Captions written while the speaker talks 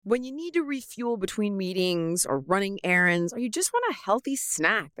When you need to refuel between meetings or running errands, or you just want a healthy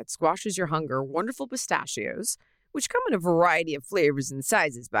snack that squashes your hunger, Wonderful Pistachios, which come in a variety of flavors and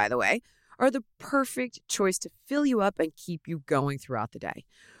sizes, by the way, are the perfect choice to fill you up and keep you going throughout the day.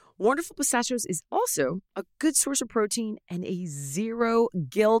 Wonderful Pistachios is also a good source of protein and a zero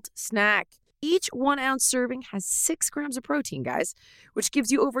guilt snack. Each 1 ounce serving has 6 grams of protein, guys, which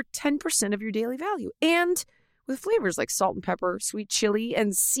gives you over 10% of your daily value. And with flavors like salt and pepper, sweet chili,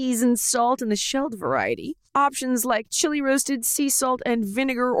 and seasoned salt in the shelled variety, options like chili roasted, sea salt, and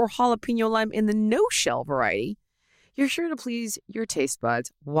vinegar or jalapeno lime in the no-shell variety, you're sure to please your taste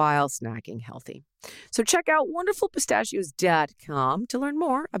buds while snacking healthy. So check out wonderfulpistachios.com to learn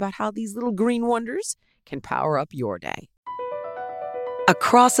more about how these little green wonders can power up your day.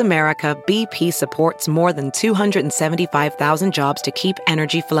 Across America, BP supports more than 275,000 jobs to keep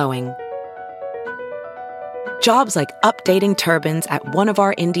energy flowing. Jobs like updating turbines at one of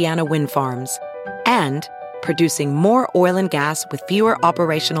our Indiana wind farms and producing more oil and gas with fewer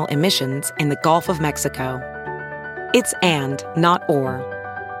operational emissions in the Gulf of Mexico. It's and, not or.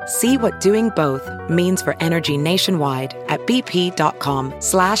 See what doing both means for energy nationwide at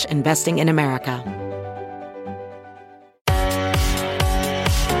bp.com/investing in America.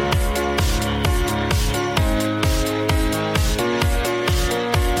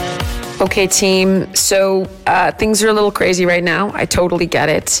 Okay, team. So things are a little crazy right now. I totally get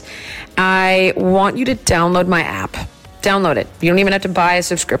it. I want you to download my app. Download it. You don't even have to buy a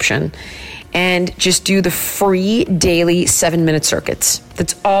subscription. And just do the free daily 7-minute circuits.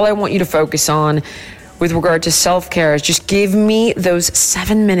 That's all I want you to focus on with regard to self-care is just give me those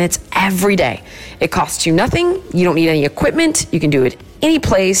 7 minutes every day. It costs you nothing. You don't need any equipment. You can do it any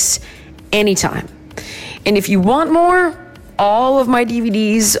place, anytime. And if you want more, all of my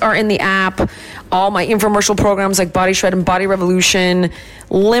DVDs are in the app. All my infomercial programs like Body Shred and Body Revolution,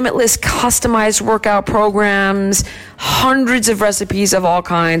 limitless customized workout programs, hundreds of recipes of all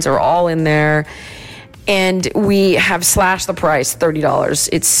kinds are all in there. And we have slashed the price, $30.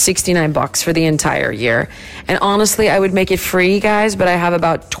 It's $69 for the entire year. And honestly, I would make it free, guys, but I have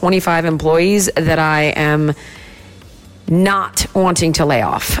about 25 employees that I am not wanting to lay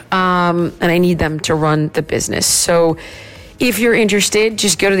off. And I need them to run the business. So if you're interested,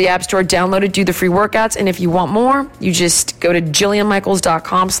 just go to the App Store, download it, do the free workouts. And if you want more, you just go to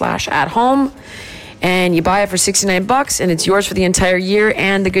jillianmichaels.com/at-home and you buy it for $69 and it's yours for the entire year.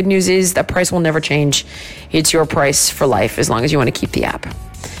 And the good news is that price will never change. It's your price for life as long as you want to keep the app.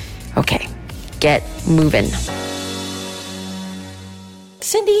 Okay, get moving.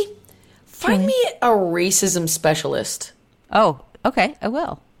 Cindy, find me a racism specialist. Oh, okay, I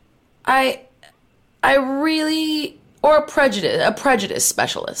will. I really... Or a prejudice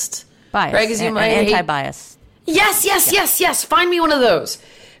specialist. Bias. Right? An anti-bias. Yes. Find me one of those.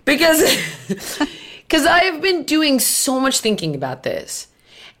 Because I have been doing so much thinking about this.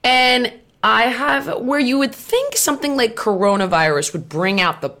 And I have, where you would think something like coronavirus would bring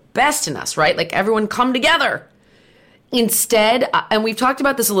out the best in us, right? Like everyone come together. Instead, and we've talked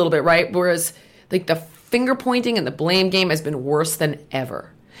about this a little bit, right? Whereas like the finger pointing and the blame game has been worse than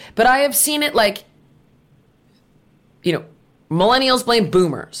ever. But I have seen it like, you know, millennials blame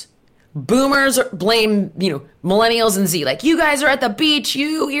boomers. Boomers blame, millennials and Z. Like, you guys are at the beach,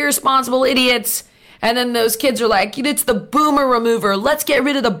 you irresponsible idiots. And then those kids are like, it's the boomer remover. Let's get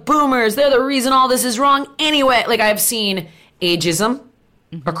rid of the boomers. They're the reason all this is wrong anyway. Like, I've seen ageism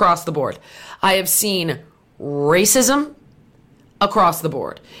across the board. I have seen racism across the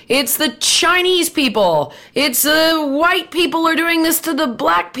board. It's the Chinese people. It's white people are doing this to the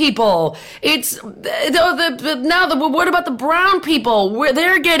black people. It's what about the brown people? Where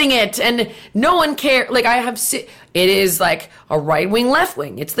they're getting it and no one cares. Like I have it is like a right wing, left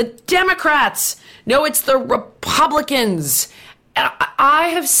wing. It's the Democrats. No, it's the Republicans.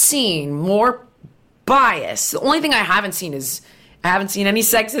 I have seen more bias. The only thing I haven't seen is I haven't seen any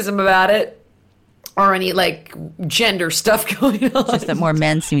sexism about it. Or any, like, gender stuff going on. Just that more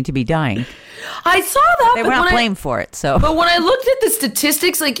men seem to be dying. I saw that. They were not blamed for it, so. But when I looked at the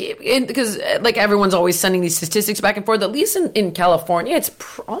statistics, because everyone's always sending these statistics back and forth, at least in California, it's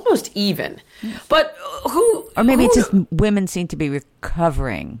almost even. But who... Or maybe it's just women seem to be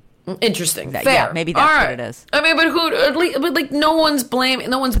recovering. Interesting. Fair. Yeah, maybe that's what it is. I mean, but no one's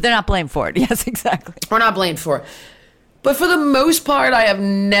blamed. But they're not blamed for it. Yes, exactly. We're not blamed for it. But for the most part, I have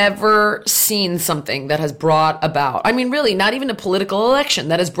never seen something that has brought about, I mean, really, not even a political election,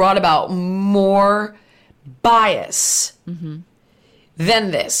 that has brought about more bias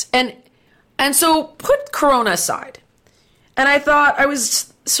than this. And so put Corona aside. And I thought I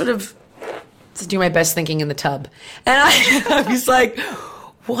was sort of to do my best thinking in the tub. And I was like,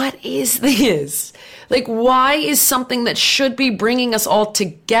 what is this? Like, why is something that should be bringing us all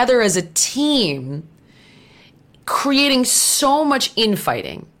together as a team creating so much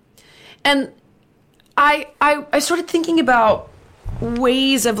infighting? And I started thinking about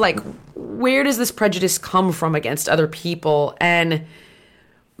ways of like, where does this prejudice come from against other people? And,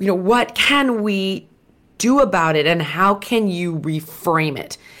 you know, what can we do about it? And how can you reframe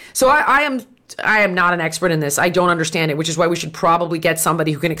it? So I am not an expert in this. I don't understand it, which is why we should probably get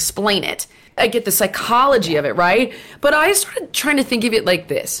somebody who can explain it. I get the psychology of it, right? But I started trying to think of it like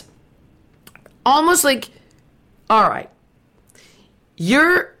this. Almost like, all right,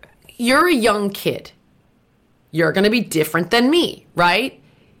 you're a young kid. You're going to be different than me, right?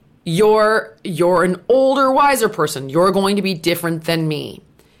 You're an older, wiser person. You're going to be different than me.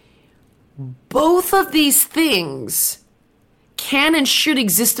 Both of these things can and should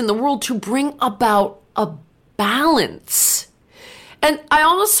exist in the world to bring about a balance. And I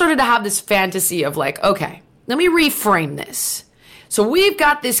almost started to have this fantasy of like, okay, let me reframe this. So we've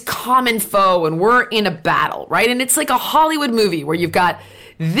got this common foe and we're in a battle, right? And it's like a Hollywood movie where you've got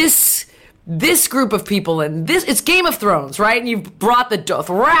this group of people and it's Game of Thrones, right? And you've brought the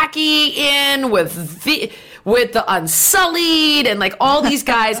Dothraki in with the Unsullied and like all these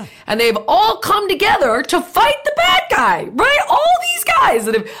guys, and they've all come together to fight the bad guy, right? All these guys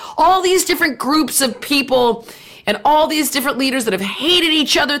that have all these different groups of people and all these different leaders that have hated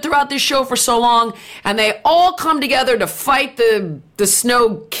each other throughout this show for so long, and they all come together to fight the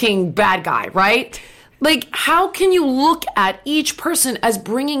Snow King bad guy, right? Like, how can you look at each person as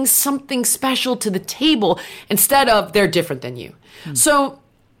bringing something special to the table instead of they're different than you? So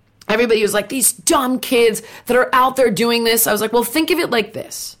everybody was like, these dumb kids that are out there doing this. I was like, well, think of it like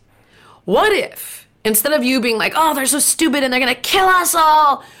this. What if, instead of you being like, oh, they're so stupid and they're going to kill us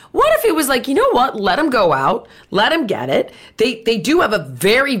all, what if it was like, you know what? Let them go out. Let them get it. They do have a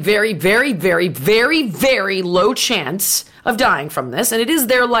very, very, very, very, very, very low chance of dying from this. And it is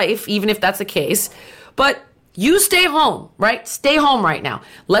their life, even if that's the case. But you stay home, right? Stay home right now.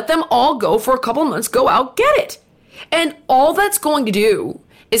 Let them all go for a couple months. Go out, get it. And all that's going to do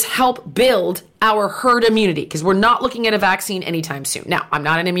is help build our herd immunity, because we're not looking at a vaccine anytime soon. Now, I'm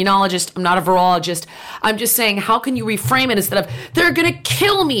not an immunologist. I'm not a virologist. I'm just saying, how can you reframe it instead of, they're going to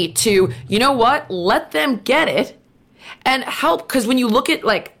kill me, to, you know what? Let them get it and help. Because when you look at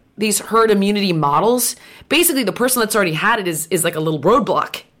like these herd immunity models, basically the person that's already had it is like a little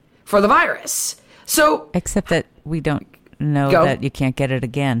roadblock for the virus. So, except that we don't know that you can't get it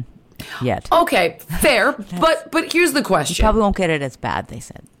again yet. Okay, fair. but here's the question. You probably won't get it as bad, they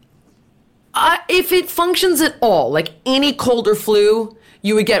said. If it functions at all, like any cold or flu,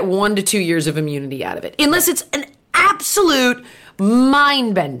 you would get 1 to 2 years of immunity out of it. Unless it's an absolute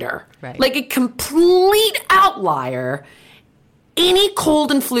mind bender. Right. Like a complete outlier. Any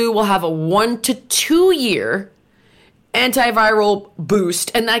cold and flu will have a 1 to 2 year antiviral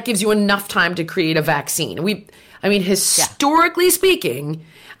boost, and that gives you enough time to create a vaccine. Historically speaking,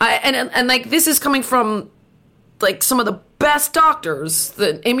 and like this is coming from like some of the best doctors,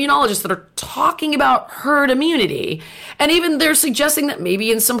 the immunologists that are talking about herd immunity, and even they're suggesting that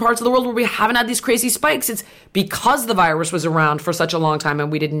maybe in some parts of the world where we haven't had these crazy spikes, it's because the virus was around for such a long time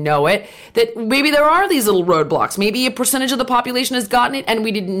and we didn't know it, that maybe there are these little roadblocks. Maybe a percentage of the population has gotten it and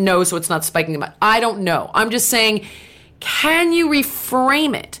we didn't know, so it's not spiking them. I don't know. I'm just saying, can you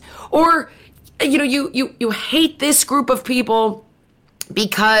reframe it? Or, you know, you hate this group of people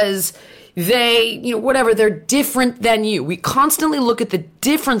because they, you know, whatever, they're different than you. We constantly look at the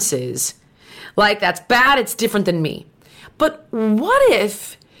differences like that's bad, it's different than me. But what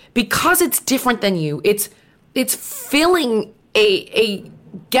if, because it's different than you, it's filling a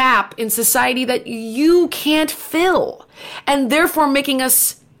gap in society that you can't fill, and therefore making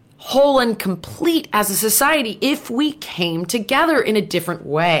us whole and complete as a society if we came together in a different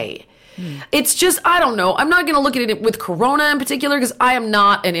way. It's just, I don't know. I'm not going to look at it with corona in particular, because I am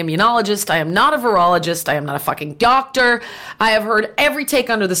not an immunologist. I am not a virologist. I am not a fucking doctor. I have heard every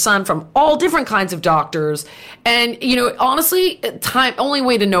take under the sun from all different kinds of doctors. And, you know, honestly, only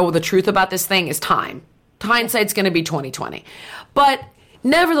way to know the truth about this thing is time. Hindsight's going to be 2020. But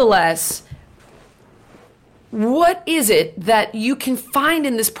nevertheless, what is it that you can find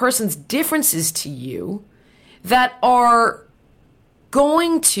in this person's differences to you that are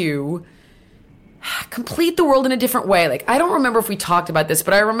going to complete the world in a different way? Like, I don't remember if we talked about this,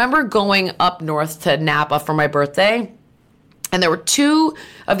 but I remember going up north to Napa for my birthday, and there were 2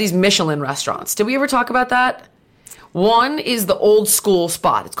 of these Michelin restaurants. Did we ever talk about that? One is the old school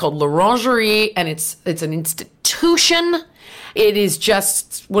spot. It's called L'Orangerie, and it's an institution. It is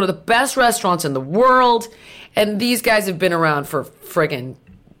just one of the best restaurants in the world. And these guys have been around for friggin'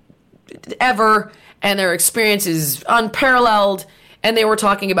 ever, and their experience is unparalleled. And they were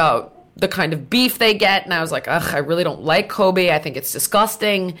talking about the kind of beef they get, and I was like, ugh, I really don't like Kobe. I think it's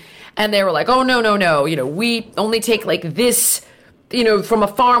disgusting. And they were like, oh, no. We only take like this, from a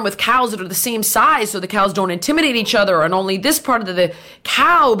farm with cows that are the same size, so the cows don't intimidate each other, and only this part of the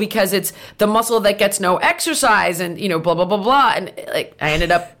cow because it's the muscle that gets no exercise, and blah blah blah blah. And like I ended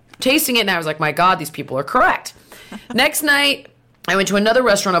up tasting it, and I was like, my God, these people are correct. Next night, I went to another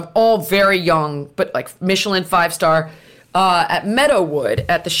restaurant of all very young, but like Michelin 5-star at Meadowood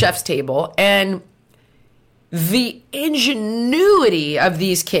at the chef's table, and the ingenuity of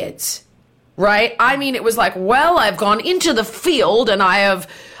these kids. Right? I mean, it was like, well, I've gone into the field and I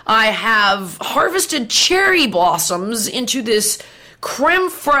have harvested cherry blossoms into this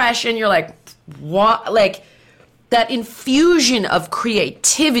creme fraiche, and you're like, what? Like, that infusion of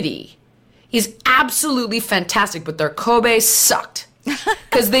creativity is absolutely fantastic, but their Kobe sucked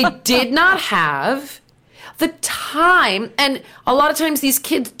because they did not have the time, and a lot of times these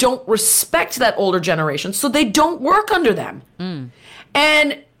kids don't respect that older generation, so they don't work under them.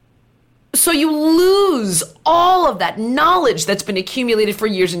 And so you lose all of that knowledge that's been accumulated for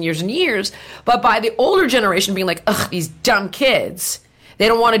years and years and years. But by the older generation being like, ugh, these dumb kids, they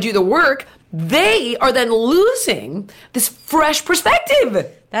don't want to do the work, they are then losing this fresh perspective.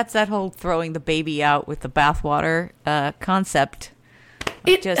 That's that whole throwing the baby out with the bathwater concept.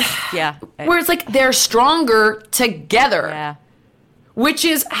 Where it's like they're stronger together. Yeah. Which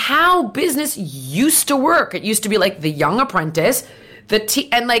is how business used to work. It used to be like the young apprentice,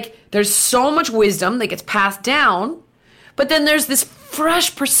 and like there's so much wisdom that gets passed down, but then there's this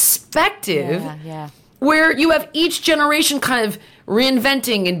fresh perspective where you have each generation kind of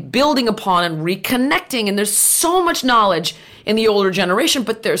reinventing and building upon and reconnecting, and there's so much knowledge in the older generation,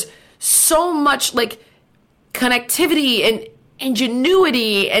 but there's so much like connectivity and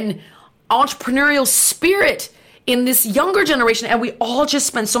ingenuity and entrepreneurial spirit in this younger generation, and we all just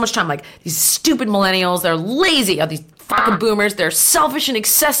spend so much time like these stupid millennials, they're lazy, these fucking boomers, they're selfish and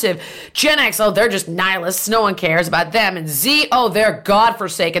excessive. Gen X, oh, they're just nihilists, no one cares about them. And Z, oh, they're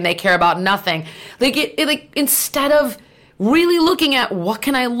godforsaken, they care about nothing. Like instead of really looking at what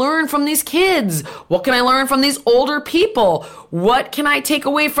can I learn from these kids? What can I learn from these older people? What can I take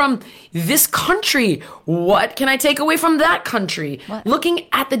away from this country? What can I take away from that country? Looking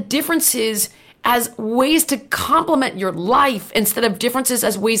at the differences as ways to complement your life instead of differences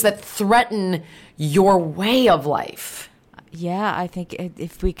as ways that threaten your way of life. Yeah, I think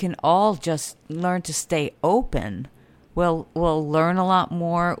if we can all just learn to stay open, we'll learn a lot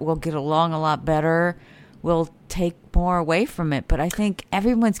more, we'll get along a lot better, we'll take more away from it. But I think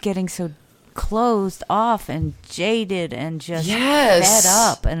everyone's getting so closed off and jaded and just fed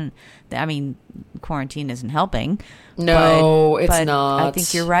up. And I mean, quarantine isn't helping. No, it's not. I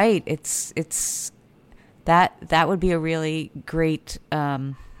think you're right. It's that would be a really great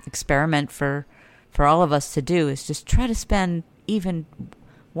experiment for all of us to do, is just try to spend even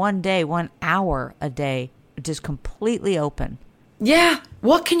 1 hour a day just completely open. Yeah.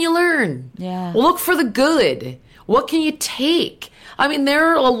 What can you learn? Yeah. Look for the good. What can you take? I mean, there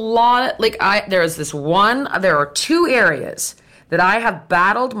are a lot of, there are 2 areas that I have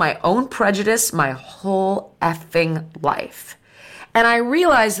battled my own prejudice my whole effing life. And I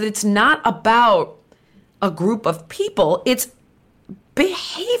realized that it's not about a group of people, it's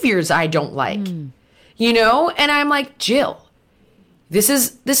behaviors I don't like. And I'm like, Jill, this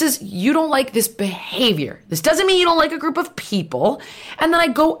is you don't like this behavior. This doesn't mean you don't like a group of people. And then I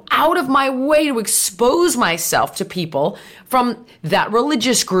go out of my way to expose myself to people from that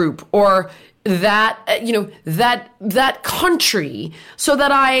religious group or that, that country, so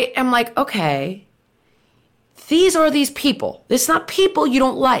that I am like, okay, these are these people. It's not people you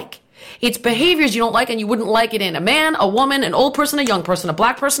don't like. It's behaviors you don't like, and you wouldn't like it in a man, a woman, an old person, a young person, a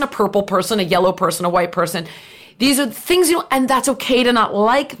black person, a purple person, a yellow person, a white person. These are things and that's okay to not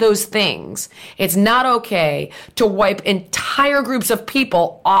like those things. It's not okay to wipe entire groups of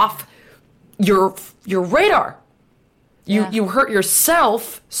people off your radar. You hurt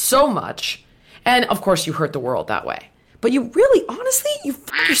yourself so much, and of course you hurt the world that way. But you really, honestly, you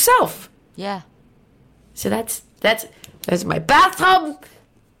fuck yourself. Yeah. So that's my bathtub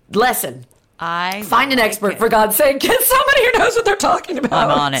lesson. Find an expert, for God's sake. Get somebody who knows what they're talking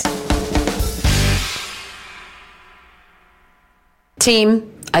about. I'm on it.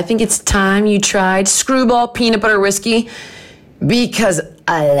 Team, I think it's time you tried Screwball Peanut Butter Whiskey, because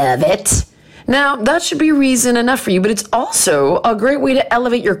I love it. Now, that should be reason enough for you, but it's also a great way to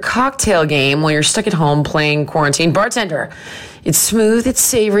elevate your cocktail game while you're stuck at home playing quarantine bartender. It's smooth, it's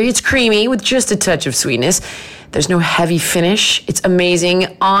savory, it's creamy with just a touch of sweetness. There's no heavy finish. It's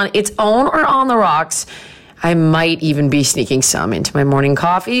amazing on its own or on the rocks. I might even be sneaking some into my morning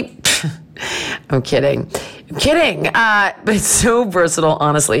coffee. I'm kidding. But it's so versatile,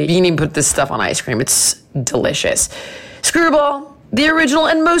 honestly. You can even put this stuff on ice cream. It's delicious. Screwball, the original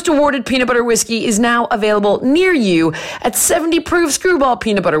and most awarded peanut butter whiskey, is now available near you. At 70 proof, Screwball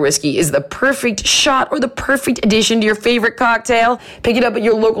peanut butter whiskey is the perfect shot or the perfect addition to your favorite cocktail. Pick it up at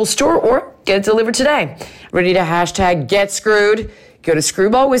your local store or get it delivered today. Ready to hashtag get screwed? Go to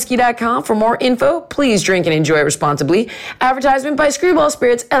screwballwhiskey.com for more info. Please drink and enjoy responsibly. Advertisement by Screwball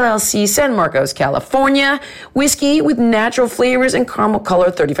Spirits, LLC, San Marcos, California. Whiskey with natural flavors and caramel color,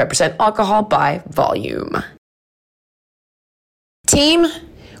 35% alcohol by volume. Team,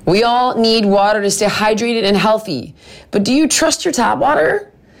 we all need water to stay hydrated and healthy. But do you trust your tap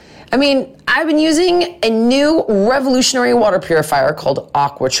water? I mean, I've been using a new revolutionary water purifier called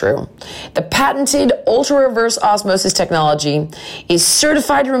AquaTrue. The patented ultra-reverse osmosis technology is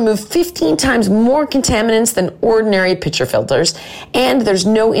certified to remove 15 times more contaminants than ordinary pitcher filters, and there's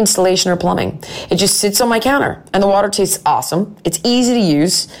no installation or plumbing. It just sits on my counter, and the water tastes awesome. It's easy to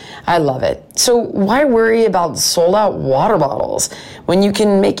use. I love it. So why worry about sold-out water bottles when you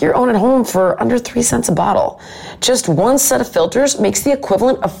can make your own at home for under 3 cents a bottle? Just one set of filters makes the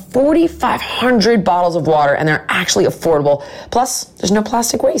equivalent of 4,500 bottles of water, and they're actually affordable. Plus, there's no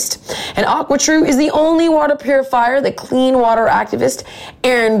plastic waste. And AquaTrue is the only water purifier that clean water activist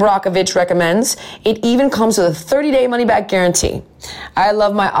Aaron Brockovich recommends. It even comes with a 30-day money-back guarantee. I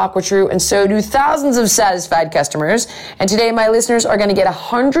love my AquaTrue, and so do thousands of satisfied customers. And today, my listeners are going to get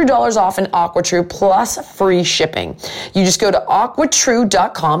 $100 off an AquaTrue plus free shipping. You just go to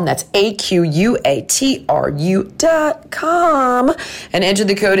aquatrue.com, that's AQUATRU.com, and enter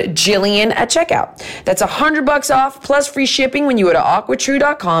the code Jillian at checkout. That's $100 off plus free shipping when you go to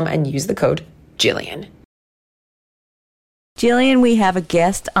aquatrue.com and use the code Jillian. Jillian, we have a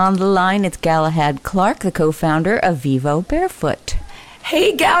guest on the line. It's Galahad Clark, the co-founder of Vivo Barefoot.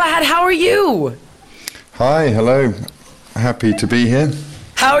 Hey, Galahad, how are you? Hi, hello. Happy to be here.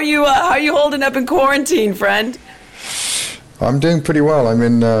 How are you holding up in quarantine, friend? I'm doing pretty well. I'm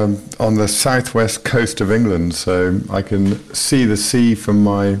in on the southwest coast of England, so I can see the sea from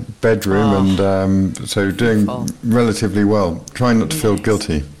my bedroom, and so doing relatively well. Trying not to feel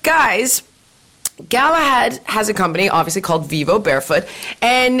guilty. Guys, Galahad has a company, obviously, called Vivo Barefoot,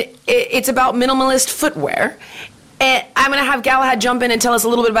 and it's about minimalist footwear. And I'm going to have Galahad jump in and tell us a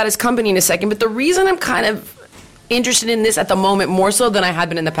little bit about his company in a second, but the reason I'm kind of interested in this at the moment, more so than I had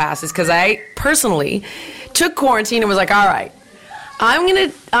been in the past, is because I personally took quarantine and was like, all right, I'm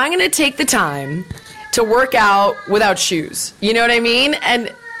gonna take the time to work out without shoes. You know what I mean? And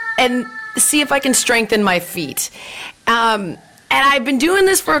see if I can strengthen my feet. And I've been doing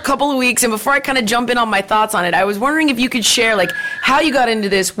this for a couple of weeks, and before I kind of jump in on my thoughts on it, I was wondering if you could share like how you got into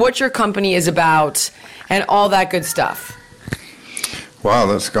this, what your company is about, and all that good stuff.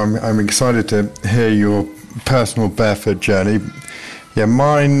 Wow, I'm excited to hear your personal barefoot journey. Yeah,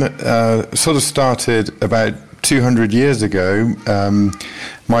 mine sort of started about 200 years ago.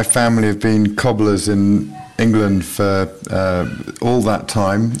 My family have been cobblers in England for all that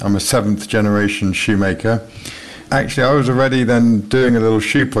time. I'm a 7th generation shoemaker. Actually, I was already then doing a little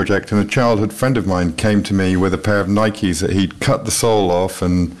shoe project, and a childhood friend of mine came to me with a pair of Nikes that he'd cut the sole off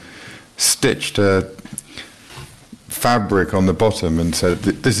and stitched a fabric on the bottom and said,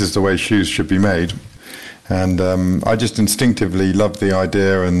 this is the way shoes should be made. And I just instinctively loved the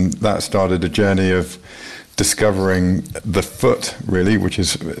idea, and that started a journey of discovering the foot, really, which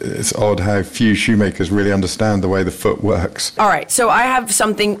is, it's odd how few shoemakers really understand the way the foot works. All right, so I have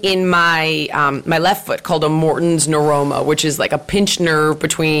something in my my left foot called a Morton's neuroma, which is like a pinched nerve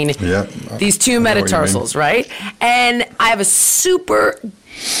between these two metatarsals, right? And I have a super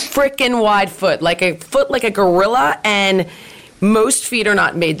freaking wide foot like a gorilla, and most feet are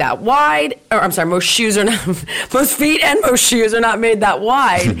not made that wide, most feet and most shoes are not made that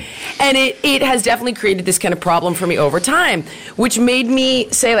wide. And it has definitely created this kind of problem for me over time, which made me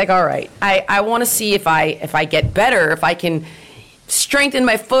say like, all right, I want to see if I get better, if I can strengthen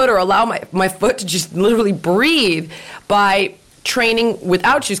my foot or allow my foot to just literally breathe by training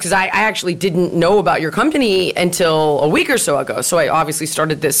without shoes, because I actually didn't know about your company until a week or so ago. So I obviously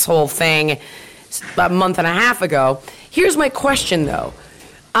started this whole thing about a month and a half ago. Here's my question, though.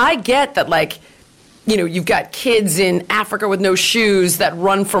 I get that, like, you've got kids in Africa with no shoes that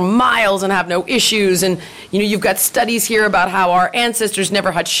run for miles and have no issues. And, you've got studies here about how our ancestors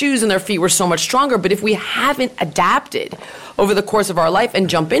never had shoes and their feet were so much stronger. But if we haven't adapted over the course of our life and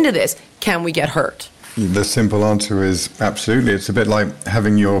jump into this, can we get hurt? The simple answer is absolutely. It's a bit like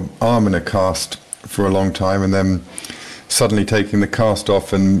having your arm in a cast for a long time and then suddenly taking the cast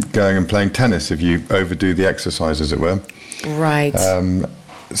off and going and playing tennis if you overdo the exercise, as it were. Right.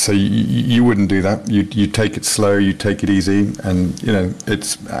 So you wouldn't do that. You take it slow, you take it easy, and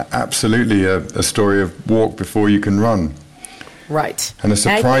it's absolutely a story of walk before you can run. Right. And a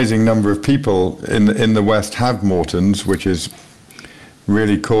surprising number of people in the West have Mortons, which is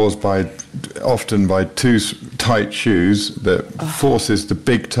really caused often by too tight shoes that forces the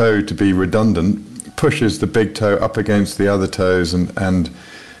big toe to be redundant, pushes the big toe up against the other toes, and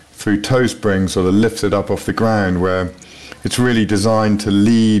through toe springs sort of lifts it up off the ground, where it's really designed to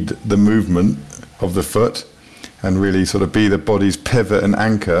lead the movement of the foot and really sort of be the body's pivot and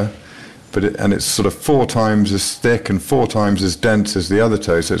anchor. And it's sort of 4 times as thick and 4 times as dense as the other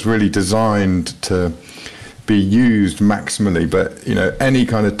toe. So it's really designed to be used maximally. But, any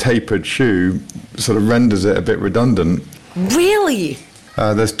kind of tapered shoe sort of renders it a bit redundant. Really?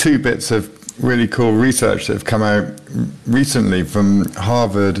 There's 2 bits of really cool research that have come out recently from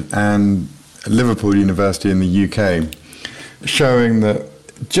Harvard and Liverpool University in the UK, showing that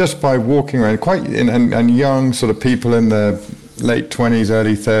just by walking around, and young sort of people in their late 20s,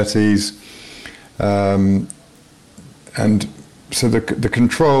 early 30s, and so the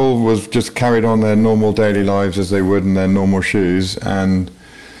control was just carried on their normal daily lives as they would in their normal shoes, and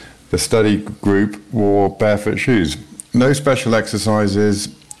the study group wore barefoot shoes. No special exercises,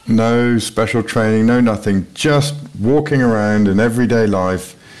 no special training, no nothing, just walking around in everyday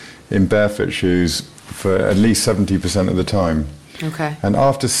life in barefoot shoes for at least 70% of the time. Okay. And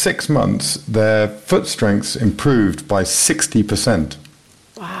after 6 months, their foot strengths improved by 60%.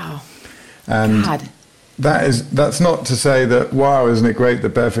 Wow. And God. That's not to say that, wow, isn't it great that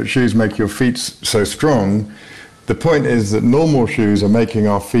barefoot shoes make your feet so strong? The point is that normal shoes are making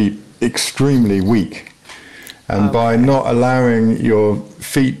our feet extremely weak. And by not allowing your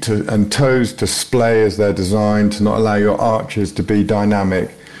feet and toes to splay as they're designed, to not allow your arches to be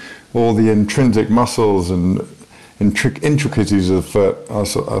dynamic, all the intrinsic muscles and intricacies of the foot are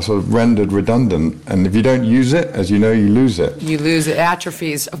sort of rendered redundant. And if you don't use it, as you know, you lose it. You lose it,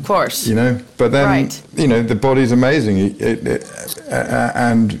 atrophies, of course. But then, right. The body's amazing.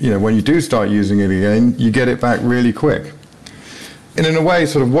 And, when you do start using it again, you get it back really quick. And in a way,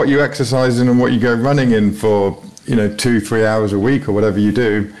 sort of what you exercise in and what you go running in for, 2-3 hours a week or whatever you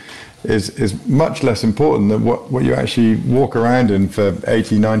do is much less important than what you actually walk around in for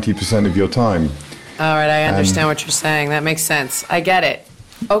 80-90% of your time. All right, I understand what you're saying. That makes sense. I get it.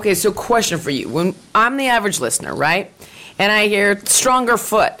 Okay, so question for you. When I'm the average listener, right? And I hear stronger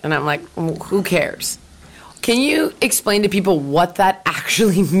foot, and I'm like, who cares? Can you explain to people what that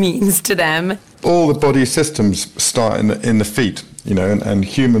actually means to them? All the body systems start in the feet, and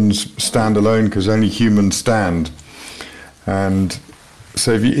humans stand alone because only humans stand. And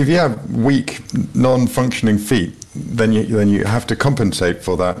so if you have weak, non-functioning feet, then you have to compensate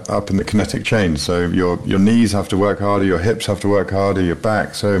for that up in the kinetic chain. So your knees have to work harder, your hips have to work harder, your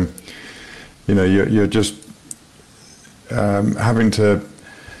back. So you're just having to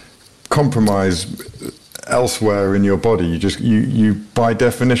compromise elsewhere in your body. You by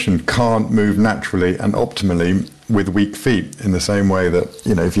definition can't move naturally and optimally with weak feet, in the same way that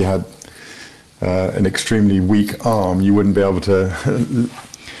if you had an extremely weak arm, you wouldn't be able to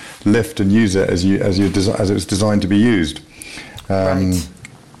lift and use it as it was designed to be used. Right.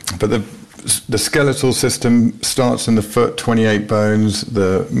 But the skeletal system starts in the foot, 28 bones.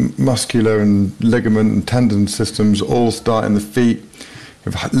 The muscular and ligament and tendon systems all start in the feet.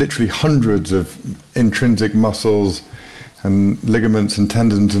 You have literally hundreds of intrinsic muscles and ligaments and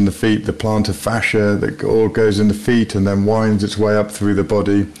tendons in the feet. The plantar fascia that all goes in the feet and then winds its way up through the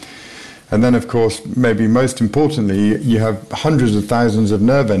body. And then, of course, maybe most importantly, you have hundreds of thousands of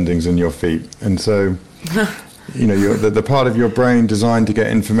nerve endings in your feet. And so, the part of your brain designed to get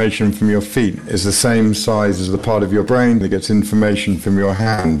information from your feet is the same size as the part of your brain that gets information from your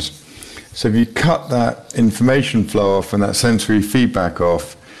hands. So if you cut that information flow off and that sensory feedback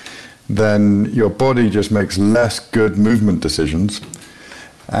off, then your body just makes less good movement decisions.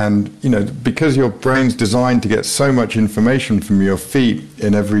 And, because your brain's designed to get so much information from your feet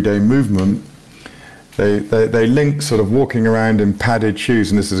in everyday movement, they link sort of walking around in padded shoes.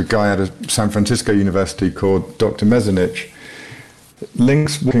 And this is a guy at a San Francisco University called Dr. Mezenich,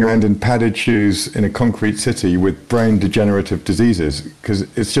 links walking around in padded shoes in a concrete city with brain degenerative diseases, because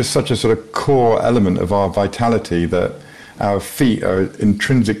it's just such a sort of core element of our vitality that our feet are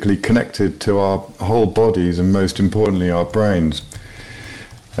intrinsically connected to our whole bodies and, most importantly, our brains.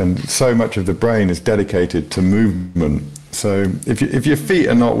 And so much of the brain is dedicated to movement. So if your feet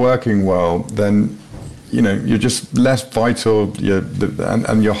are not working well, then you're just less vital,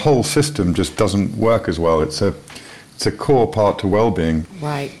 and your whole system just doesn't work as well. It's a core part to well-being.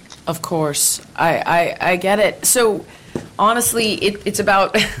 Right. Of course. I get it. So honestly, it's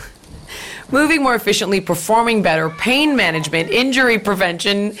about moving more efficiently, performing better, pain management, injury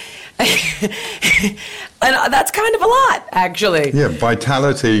prevention. And that's kind of a lot, actually. Yeah,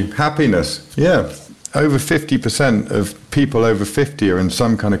 vitality, happiness. Yeah. Over 50% of people over 50 are in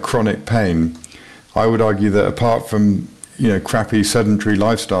some kind of chronic pain. I would argue that apart from, crappy sedentary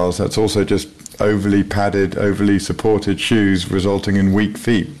lifestyles, that's also just overly padded, overly supported shoes resulting in weak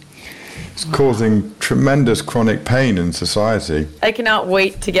feet. It's causing tremendous chronic pain in society. I cannot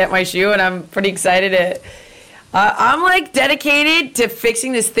wait to get my shoe, and I'm pretty excited to... I'm dedicated to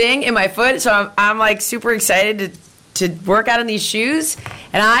fixing this thing in my foot, so I'm super excited to work out in these shoes,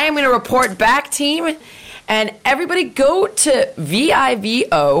 and I am going to report back, team. And everybody go to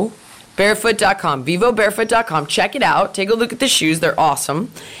vivobarefoot.com, vivobarefoot.com. Check it out. Take a look at the shoes. They're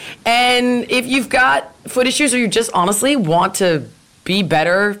awesome. And if you've got foot issues or you just honestly want to be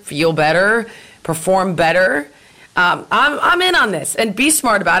better, feel better, perform better, I'm in on this. And be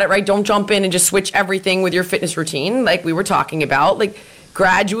smart about it, right? Don't jump in and just switch everything with your fitness routine like we were talking about.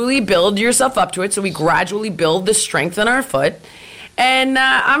 Gradually build yourself up to it. So we gradually build the strength in our foot. And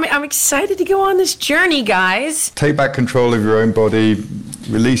I'm excited to go on this journey, guys. Take back control of your own body,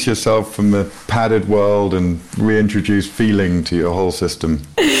 release yourself from the padded world, and reintroduce feeling to your whole system.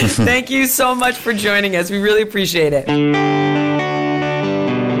 Thank you so much for joining us. We really appreciate it.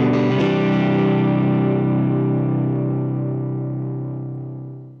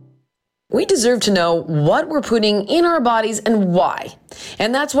 We deserve to know what we're putting in our bodies and why.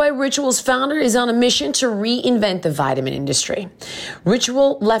 And that's why Ritual's founder is on a mission to reinvent the vitamin industry.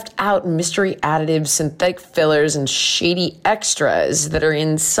 Ritual left out mystery additives, synthetic fillers, and shady extras that are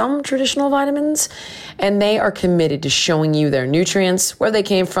in some traditional vitamins, and they are committed to showing you their nutrients, where they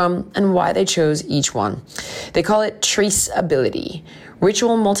came from, and why they chose each one. They call it traceability.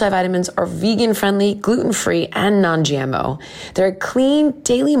 Ritual multivitamins are vegan-friendly, gluten-free, and non-GMO. They're a clean,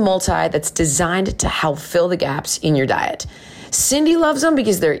 daily multi that's designed to help fill the gaps in your diet. Cindy loves them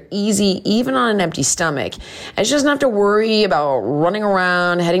because they're easy, even on an empty stomach. And she doesn't have to worry about running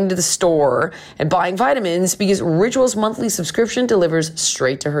around, heading to the store, and buying vitamins because Ritual's monthly subscription delivers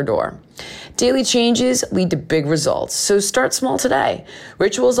straight to her door. Daily changes lead to big results, so start small today.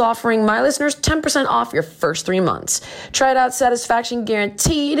 Ritual's offering my listeners 10% off your first 3 months. Try it out, satisfaction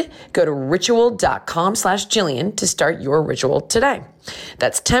guaranteed. Go to ritual.com/Jillian to start your Ritual today.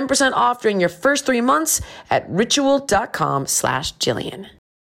 That's 10% off during your first 3 months at ritual.com/Jillian.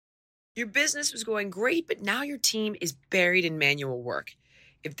 Your business was going great, but now your team is buried in manual work.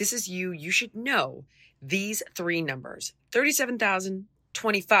 If this is you, you should know these 3 numbers: 37,000,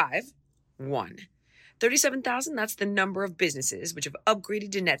 25, 1. 37,000, that's the number of businesses which have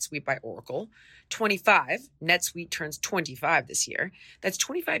upgraded to NetSuite by Oracle. 25, NetSuite turns 25 this year. That's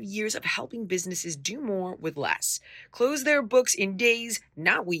 25 years of helping businesses do more with less. Close their books in days,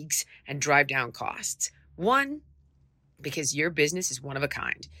 not weeks, and drive down costs. 1, because your business is one of a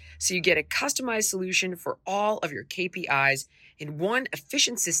kind. So you get a customized solution for all of your KPIs in one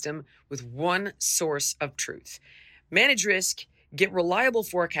efficient system with one source of truth. Manage risk, get reliable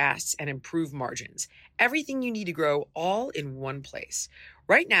forecasts, and improve margins. Everything you need to grow all in one place.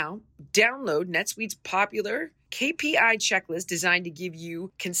 Right now, download NetSuite's popular KPI checklist designed to give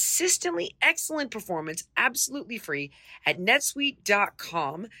you consistently excellent performance absolutely free at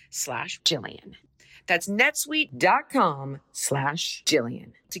netsuite.com/Jillian. That's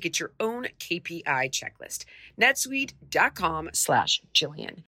netsuite.com/Jillian to get your own KPI checklist.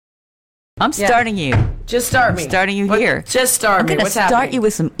 netsuite.com/Jillian. I'm starting you. Just start me. I'm starting you here. Just start me. What's happening? I'm going to start you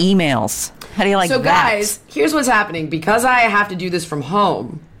with some emails. How do you like that? So guys, here's what's happening. Because I have to do this from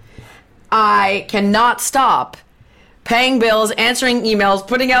home, I cannot stop paying bills, answering emails,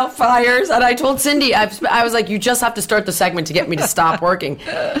 putting out fires. And I told Cindy, I was like, you just have to start the segment to get me to stop working.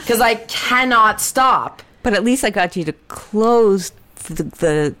 Because I cannot stop. But at least I got you to close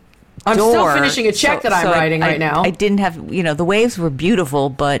the I'm still finishing a check that I'm writing right now. I didn't have, the waves were beautiful,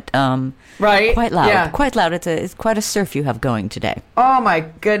 but right, quite loud. Yeah. Quite loud. It's quite a surf you have going today. Oh my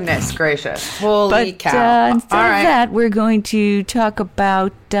goodness gracious! Holy cow! Instead of that, we're going to talk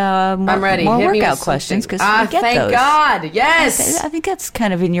about more workout questions because we get thank those. God! Yes, I think that's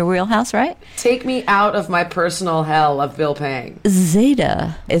kind of in your wheelhouse, right? Take me out of my personal hell of bill paying.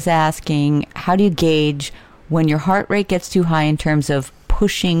 Zeta is asking, how do you gauge when your heart rate gets too high in terms of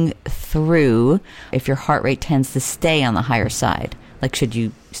pushing through, if your heart rate tends to stay on the higher side? Like, should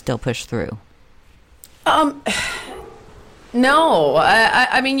you still push through? No.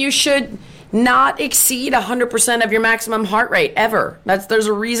 I mean, you should not exceed 100% of your maximum heart rate ever. There's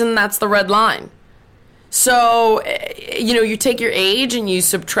a reason that's the red line. So, you take your age and you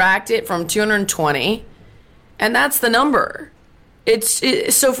subtract it from 220, and that's the number.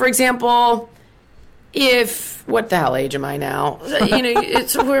 So, for example, what the hell age am I now?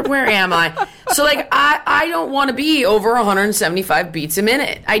 It's where am I? So like I don't want to be over 175 beats a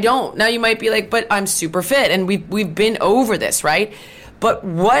minute. I don't. Now you might be like, but I'm super fit, and we've been over this, right? But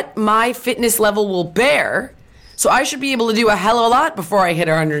what my fitness level will bear, so I should be able to do a hell of a lot before I hit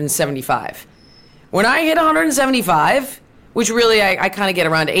 175. When I hit 175, which really I kind of get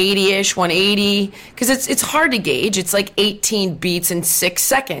around 80-ish, 180, because it's hard to gauge. It's like 18 beats in 6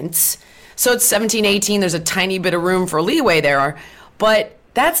 seconds. So it's 17, 18. There's a tiny bit of room for leeway there. But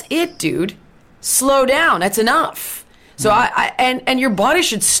that's it, dude. Slow down. That's enough. So and your body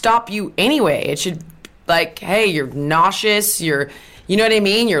should stop you anyway. It should, like, hey, you're nauseous. You know what I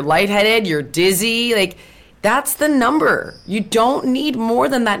mean? You're lightheaded. You're dizzy. Like, that's the number. You don't need more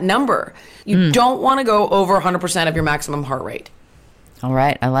than that number. You don't want to go over 100% of your maximum heart rate. All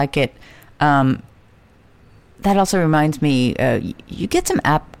right. I like it. That also reminds me, you get some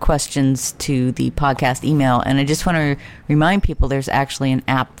app questions to the podcast email, and I just want to remind people there's actually an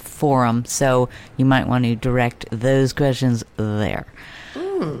app forum, so you might want to direct those questions there.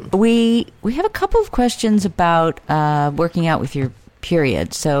 We have a couple of questions about working out with your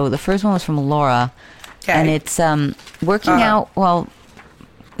period. So the first one was from Laura, and it's working out. Well,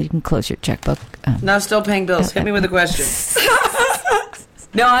 you can close your checkbook. No, still paying bills. Hit me with a question.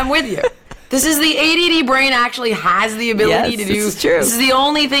 No, I'm with you. This is the ADD brain actually has the ability to do. This is true. This is the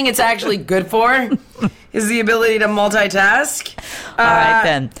only thing it's actually good for, is the ability to multitask. All right,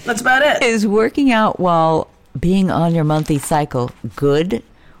 then. That's about it. Is working out while being on your monthly cycle good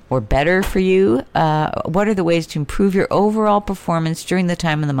or better for you? What are the ways to improve your overall performance during the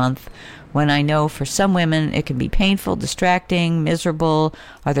time of the month when I know for some women it can be painful, distracting, miserable?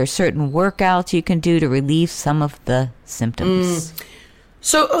 Are there certain workouts you can do to relieve some of the symptoms?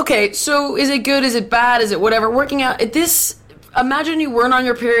 So is it good? Is it bad? Is it whatever? Working out, imagine you weren't on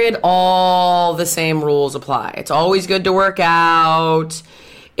your period, all the same rules apply. It's always good to work out.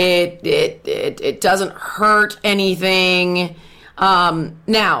 It doesn't hurt anything.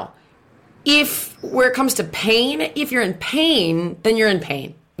 Now, where it comes to pain, if you're in pain, then you're in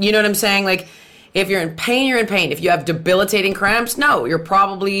pain. You know what I'm saying? Like, if you're in pain, you're in pain. If you have debilitating cramps, no, you're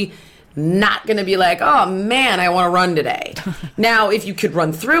probably not going to be like, oh man, I want to run today. Now, if you could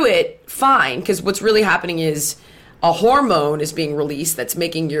run through it, fine, because what's really happening is a hormone is being released that's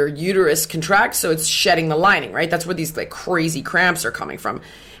making your uterus contract, so it's shedding the lining, right? That's where these like crazy cramps are coming from.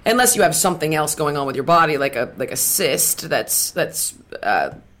 Unless you have something else going on with your body, like a cyst that's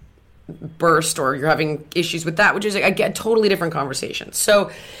burst, or you're having issues with that, which is a totally different conversation. So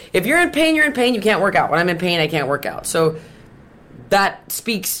if you're in pain, you're in pain, you can't work out. When I'm in pain, I can't work out. So that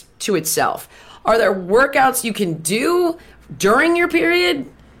speaks to itself. Are there workouts you can do during your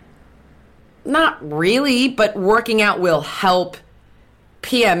period? Not really, but working out will help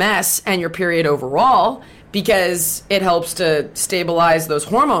PMS and your period overall because it helps to stabilize those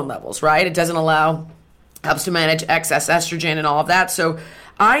hormone levels, right? It helps to manage excess estrogen and all of that. So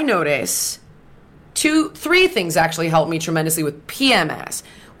I notice 3 things actually help me tremendously with PMS.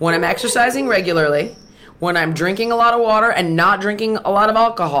 When I'm exercising regularly, when I'm drinking a lot of water and not drinking a lot of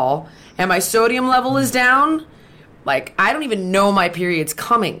alcohol, and my sodium level is down, like, I don't even know my period's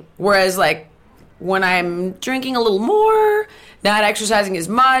coming. Whereas, like, when I'm drinking a little more, not exercising as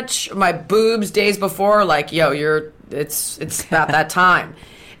much, my boobs days before, like, yo, it's about that time.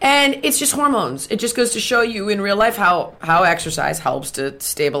 And it's just hormones. It just goes to show you in real life how exercise helps to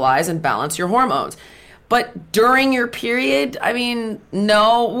stabilize and balance your hormones. But during your period, I mean,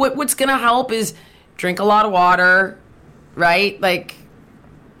 no. What's going to help is drink a lot of water, right? Like,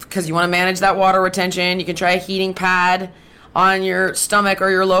 because you want to manage that water retention. You can try a heating pad on your stomach or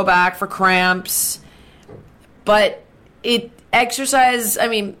your low back for cramps. But exercise, I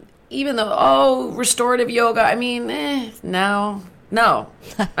mean, even though, restorative yoga, I mean, no. No.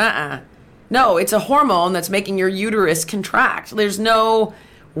 No, it's a hormone that's making your uterus contract. There's no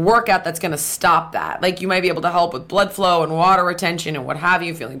workout that's going to stop that. Like, you might be able to help with blood flow and water retention and what have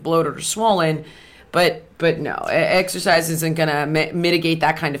you, feeling bloated or swollen. But no, exercise isn't going to mitigate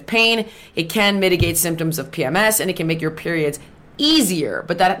that kind of pain. It can mitigate symptoms of PMS, and it can make your periods easier,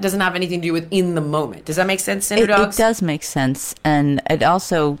 but that doesn't have anything to do with in the moment. Does that make sense, Cinder Dogs? It does make sense. And it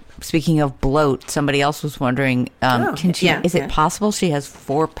also, speaking of bloat, somebody else was wondering, is it possible she has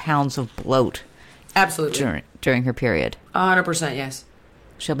 4 pounds of bloat? Absolutely. During her period? 100%, yes.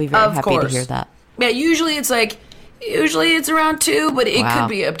 She'll be very happy to hear that. Yeah, usually it's around 2, but it could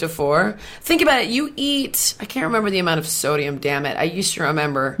be up to 4. Think about it. You eat, I can't remember the amount of sodium, damn it. I used to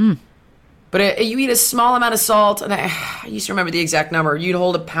remember. But you eat a small amount of salt, and I used to remember the exact number. You'd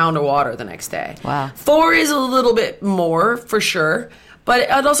hold a pound of water the next day. Wow. 4 is a little bit more, for sure. But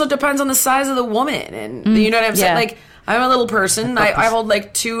it also depends on the size of the woman. And you know what I'm saying? Like, I'm a little person. I hold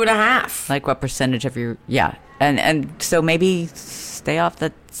like 2.5. Like what percentage of your... Yeah. And so maybe stay off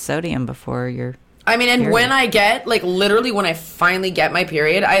the sodium before your... I mean, and period. When I get, like, literally when I finally get my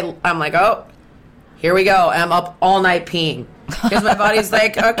period, I'm like, oh, here we go. I'm up all night peeing. Because my body's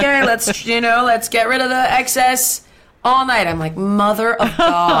like, okay, let's get rid of the excess all night. I'm like, mother of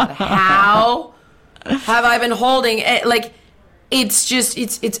God, how have I been holding it? Like, it's just,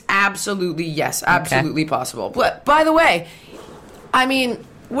 it's absolutely, yes, absolutely possible. But, by the way, I mean,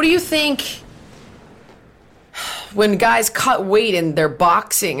 what do you think when guys cut weight in their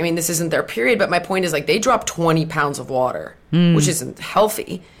boxing? I mean, this isn't their period, but my point is, like, they drop 20 pounds of water, which isn't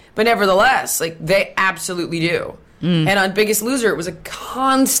healthy. But nevertheless, like, they absolutely do. And on Biggest Loser, it was a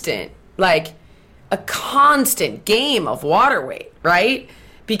constant game of water weight, right?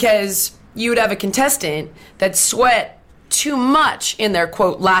 Because you would have a contestant that sweat too much in their,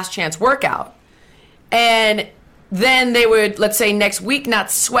 quote, last chance workout. And then they would, let's say, next week not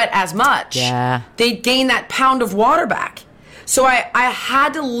sweat as much. Yeah. They'd gain that pound of water back. So I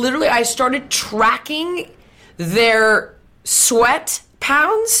had to literally, I started tracking their sweat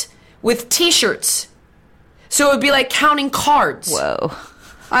pounds with T-shirts. So it would be like counting cards. Whoa.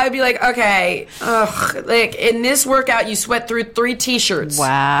 I would be like, okay, like in this workout, you sweat through 3 T-shirts.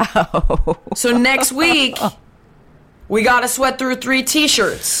 Wow. So next week, we got to sweat through 3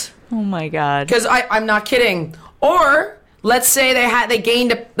 T-shirts. Oh my God. Because I'm not kidding. Or let's say they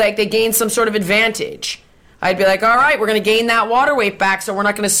gained some sort of advantage. I'd be like, all right, we're going to gain that water weight back, so we're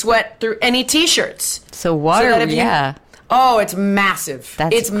not going to sweat through any T-shirts. So water, yeah. Oh, it's massive.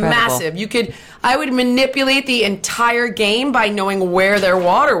 It's incredible. Massive. I would manipulate the entire game by knowing where their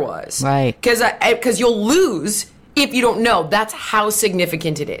water was. Right. Because you'll lose if you don't know. That's how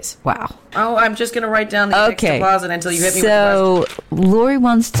significant it is. Wow. Oh, I'm just going to write down the fixed deposit until you hit me with the question. So, Lori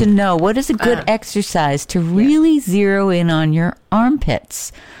wants to know, what is a good exercise to really zero in on your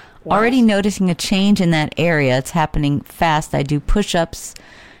armpits? Wow. Already noticing a change in that area. It's happening fast. I do push-ups.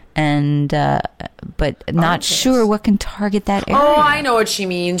 But not sure what can target that area. Oh, I know what she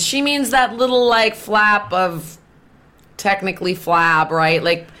means. She means that little, like, flap of technically flab, right?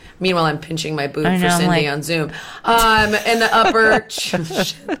 Like, meanwhile, I'm pinching my boob for Cindy on Zoom. And the upper...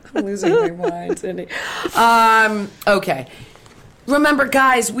 I'm losing my mind, Cindy. Okay. Remember,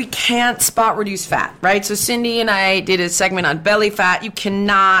 guys, we can't spot reduce fat, right? So Cindy and I did a segment on belly fat. You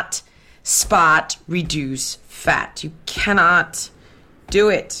cannot spot reduce fat. You cannot...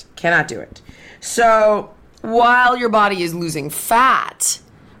 Cannot do it. So while your body is losing fat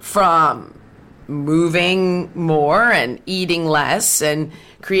from moving more and eating less and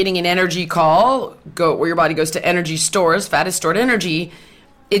creating an energy call, where your body goes to energy stores, fat is stored energy,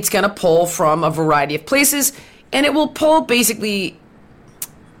 it's going to pull from a variety of places, and it will pull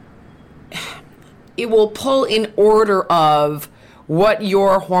in order of what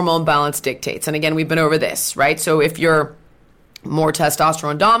your hormone balance dictates. And again, we've been over this, right? So if you're more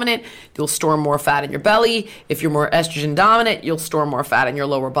testosterone dominant, you'll store more fat in your belly. If you're more estrogen dominant, you'll store more fat in your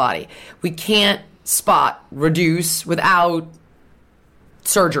lower body. We can't spot reduce without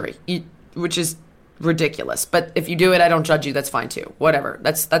surgery, which is ridiculous. But if you do it, I don't judge you. That's fine too. Whatever.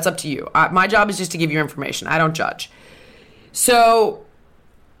 That's up to you. My job is just to give you information. I don't judge. So,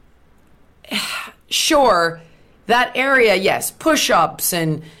 sure, that area, yes, push-ups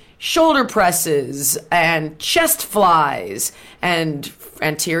and shoulder presses and chest flies and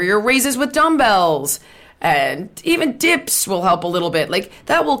anterior raises with dumbbells and even dips will help a little bit. Like,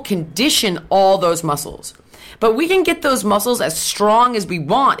 that will condition all those muscles. But we can get those muscles as strong as we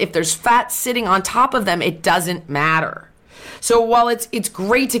want. If there's fat sitting on top of them, it doesn't matter. So while it's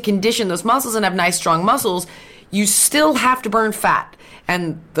great to condition those muscles and have nice, strong muscles, you still have to burn fat.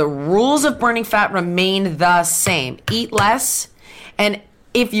 And the rules of burning fat remain the same. Eat less And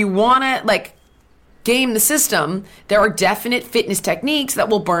if you want to like game the system, there are definite fitness techniques that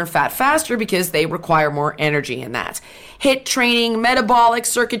will burn fat faster because they require more energy in that. HIIT training, metabolic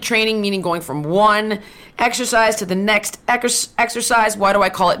circuit training, meaning going from one exercise to the next exercise. Why do I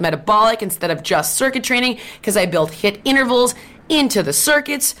call it metabolic instead of just circuit training? Because I built HIIT intervals into the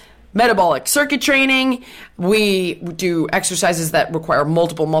circuits. Metabolic circuit training, we do exercises that require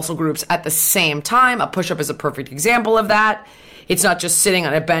multiple muscle groups at the same time. A push-up is a perfect example of that. It's not just sitting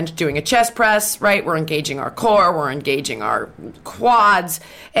on a bench doing a chest press, right? We're engaging our core, we're engaging our quads,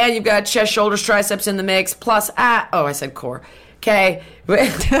 and you've got chest, shoulders, triceps in the mix, plus, I said core. Okay, I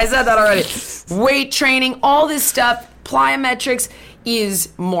said that already. Weight training, all this stuff, plyometrics is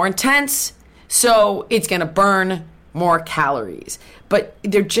more intense, so it's going to burn more calories. But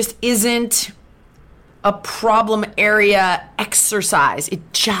there just isn't a problem area exercise.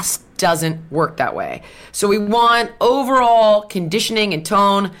 It just doesn't work that way. So we want overall conditioning and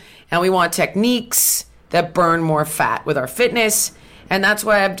tone, and we want techniques that burn more fat with our fitness. And that's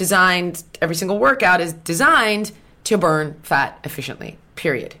why I've designed every single workout is designed to burn fat efficiently,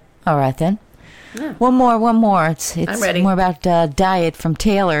 period. All right, then. Yeah. One more. It's I'm ready. More about diet from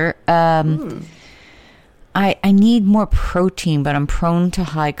Taylor. I need more protein, but I'm prone to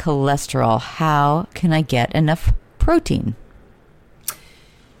high cholesterol. How can I get enough protein?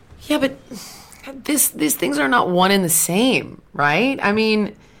 Yeah, but these things are not one and the same, right? I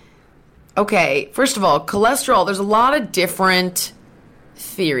mean, okay, first of all, cholesterol, there's a lot of different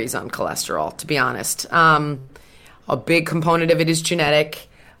theories on cholesterol, to be honest. A big component of it is genetic.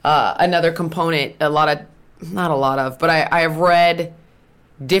 Another component, but I have read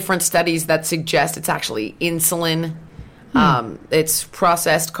different studies that suggest it's actually insulin. It's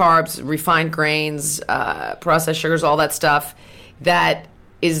processed carbs, refined grains, processed sugars, all that stuff that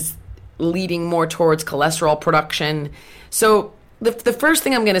is leading more towards cholesterol production. So the first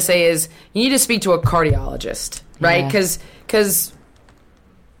thing I'm going to say is you need to speak to a cardiologist, right? Because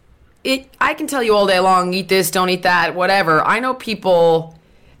I can tell you all day long, eat this, don't eat that, whatever. I know people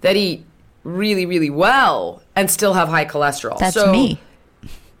that eat really, really well and still have high cholesterol. That's me.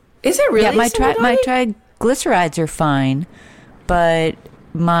 Is it really? Yeah, my triglycerides are fine, but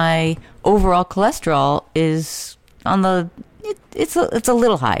my overall cholesterol is on the it's a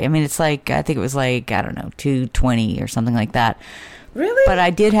little high. I mean, it's like I think it was like I don't know 220 or something like that. Really? But I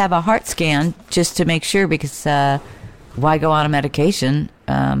did have a heart scan just to make sure because why go on a medication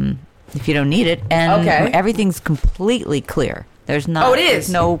if you don't need it? And everything's completely clear. There's not. Oh, it is. There's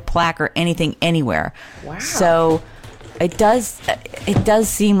no plaque or anything anywhere. Wow. So it does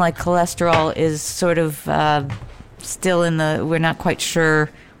seem like cholesterol is sort of still in the. We're not quite sure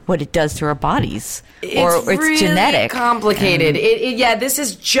what it does to our bodies, or it's really genetic. Complicated. This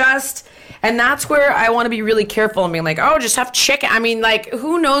is just, and that's where I want to be really careful and being like, oh, just have chicken. I mean, like,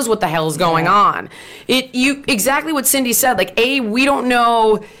 who knows what the hell is going on? Exactly what Cindy said. Like, we don't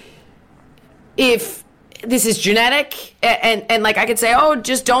know if this is genetic, and like I could say, oh,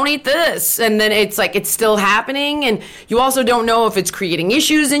 just don't eat this, and then it's like it's still happening, and you also don't know if it's creating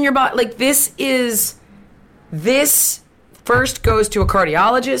issues in your body. Like this first goes to a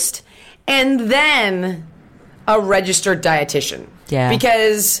cardiologist and then a registered dietitian. Yeah.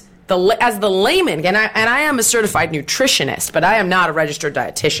 Because as the layman, and I am a certified nutritionist, but I am not a registered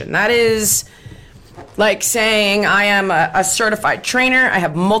dietitian. That is like saying I am a certified trainer. I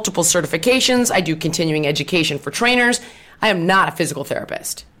have multiple certifications. I do continuing education for trainers. I am not a physical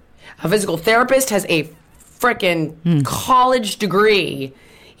therapist. A physical therapist has a frickin' college degree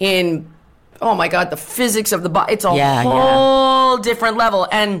in, oh my God, the physics of the body. It's a whole different level.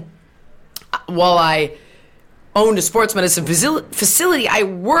 And while I owned a sports medicine facility, I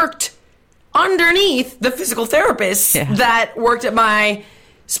worked underneath the physical therapists that worked at my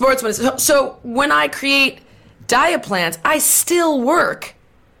sports medicine. So when I create diet plans, I still work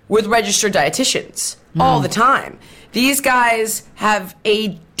with registered dietitians all the time. These guys have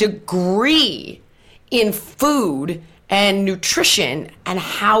a degree in food and nutrition and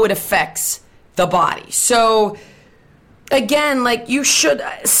how it affects the body. So again, like you should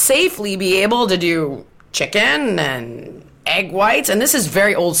safely be able to do chicken and egg whites. And this is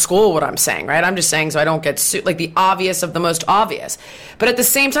very old school what I'm saying, right? I'm just saying so I don't get like the obvious of the most obvious. But at the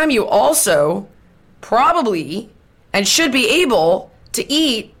same time, you also probably and should be able to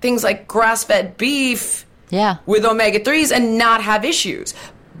eat things like grass-fed beef with omega-3s and not have issues.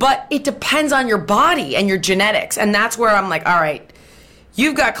 But it depends on your body and your genetics. And that's where I'm like, all right,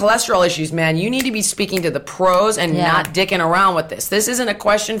 you've got cholesterol issues, man. You need to be speaking to the pros and not dicking around with this. This isn't a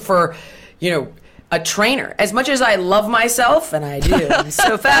question for, a trainer. As much as I love myself, and I do, I'm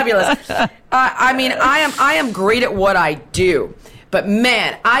so fabulous. I mean, I am great at what I do. But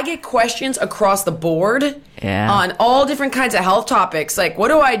man, I get questions across the board on all different kinds of health topics. Like, what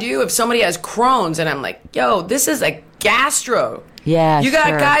do I do if somebody has Crohn's? And I'm like, yo, this is a gastro. Yeah, you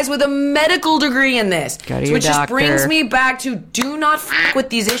got guys with a medical degree in this. Which just brings me back to do not f*** with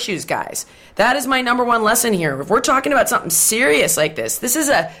these issues, guys. That is my number one lesson here. If we're talking about something serious like this is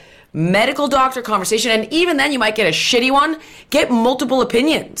a medical doctor conversation. And even then, you might get a shitty one. Get multiple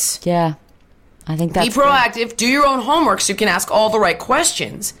opinions. Yeah, I think that's Be proactive. Good. Do your own homework so you can ask all the right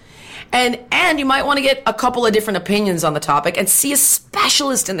questions. And you might want to get a couple of different opinions on the topic and see a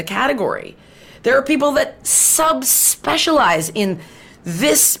specialist in the category. There are people that subspecialize in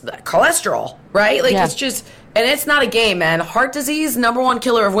this cholesterol, right? Like, it's just, and it's not a game, man. Heart disease, #1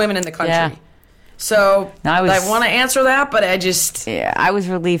 killer of women in the country. Yeah. So I want to answer that, but I just... Yeah, I was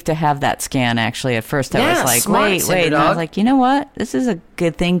relieved to have that scan, actually. At first, I was like, wait. And I was like, you know what? This is a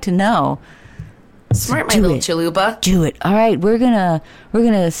good thing to know. Smart, my little chalupa. Do it. All right, we're gonna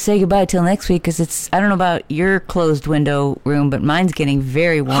say goodbye till next week because it's, I don't know about your closed window room, but mine's getting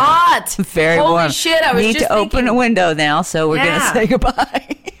very warm. Hot. Very Holy warm. Holy shit! I was need just to open a window now, so we're gonna say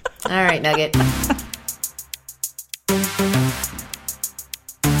goodbye. All right, Nugget.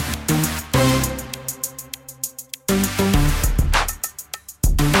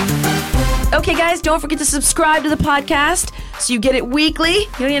 Okay, guys, don't forget to subscribe to the podcast so you get it weekly. You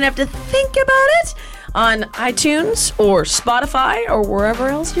don't even have to think about it on iTunes or Spotify or wherever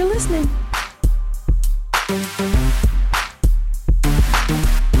else you're listening.